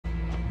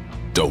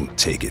Don't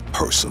take it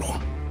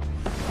personal.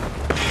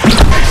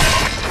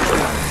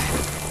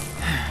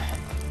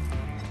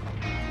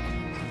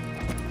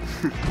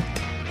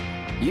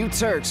 You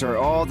Turks are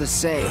all the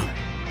same.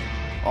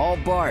 All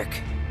bark,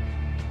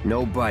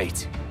 no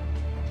bite.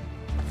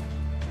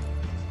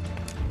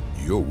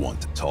 You're one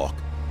to talk.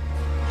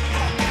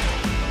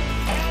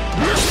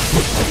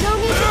 No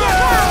need to get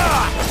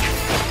loud!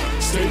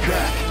 Stay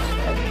back.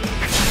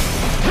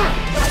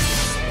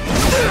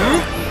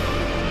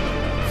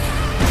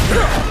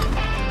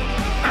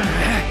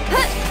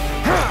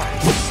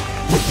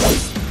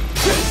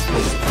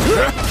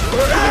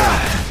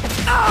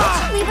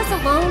 Leave us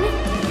alone?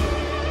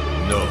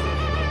 No.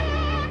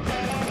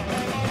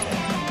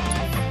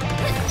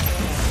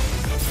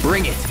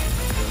 Bring it.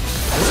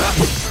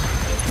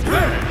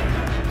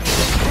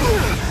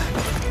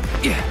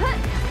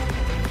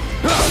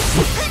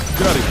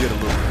 Gotta get a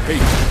little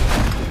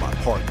patient with my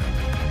partner.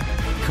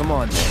 Come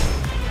on, man.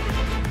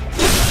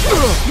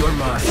 You're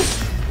mine.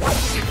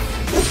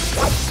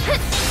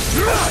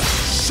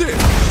 Shit!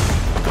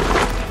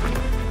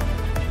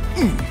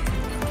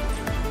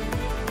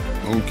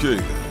 Okay.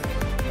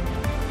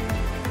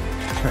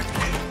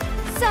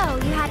 So,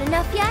 you had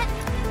enough yet?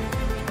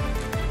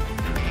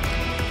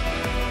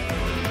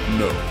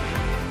 No,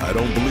 I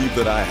don't believe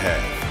that I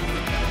have.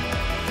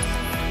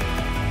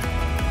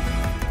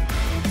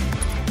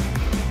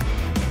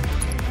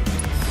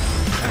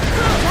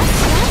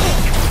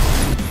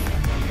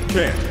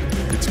 Can't.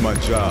 It's my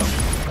job.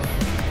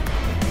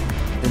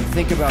 Then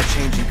think about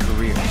changing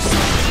careers.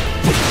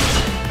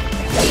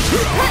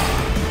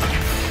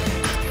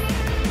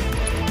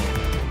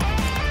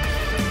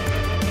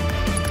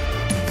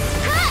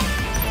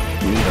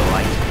 Need a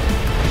light?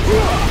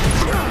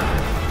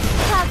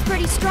 Cloud's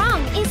pretty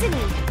strong, isn't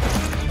he?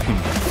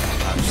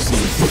 I've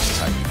seen this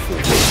type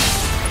before.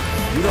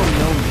 You don't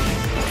know me.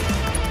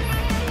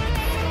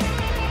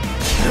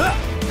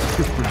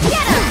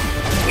 Get him!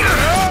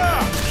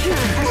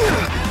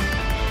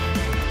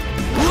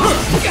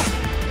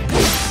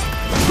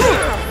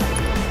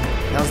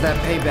 How's that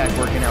payback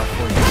working out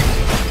for you?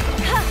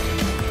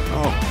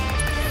 Oh,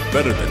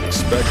 better than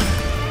expected.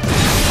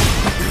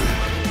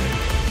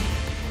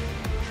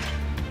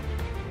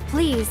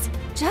 Please,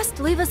 just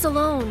leave us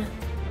alone.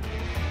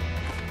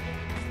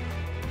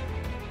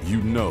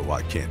 You know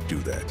I can't do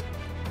that.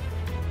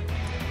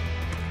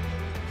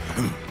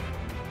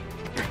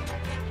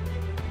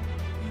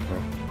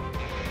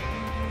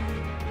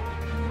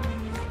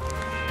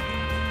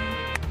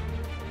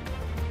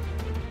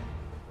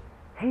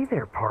 Hey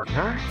there,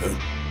 partner.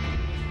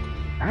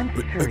 I'm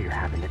sure you're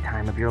having the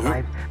time of your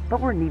life,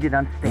 but we're needed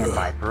on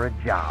standby for a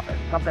job and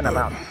something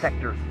about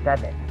Sector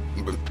 7.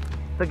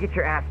 So get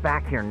your ass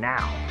back here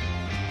now.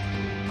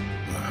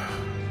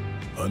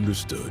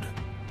 Understood.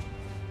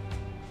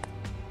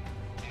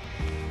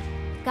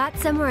 Got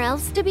somewhere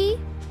else to be?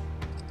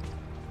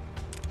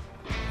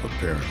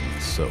 Apparently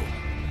so.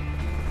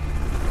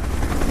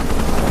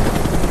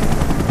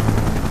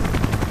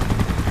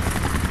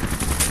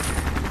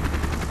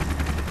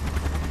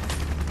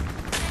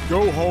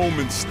 Go home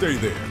and stay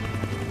there.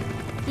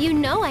 You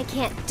know I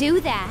can't do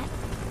that.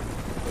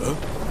 Huh?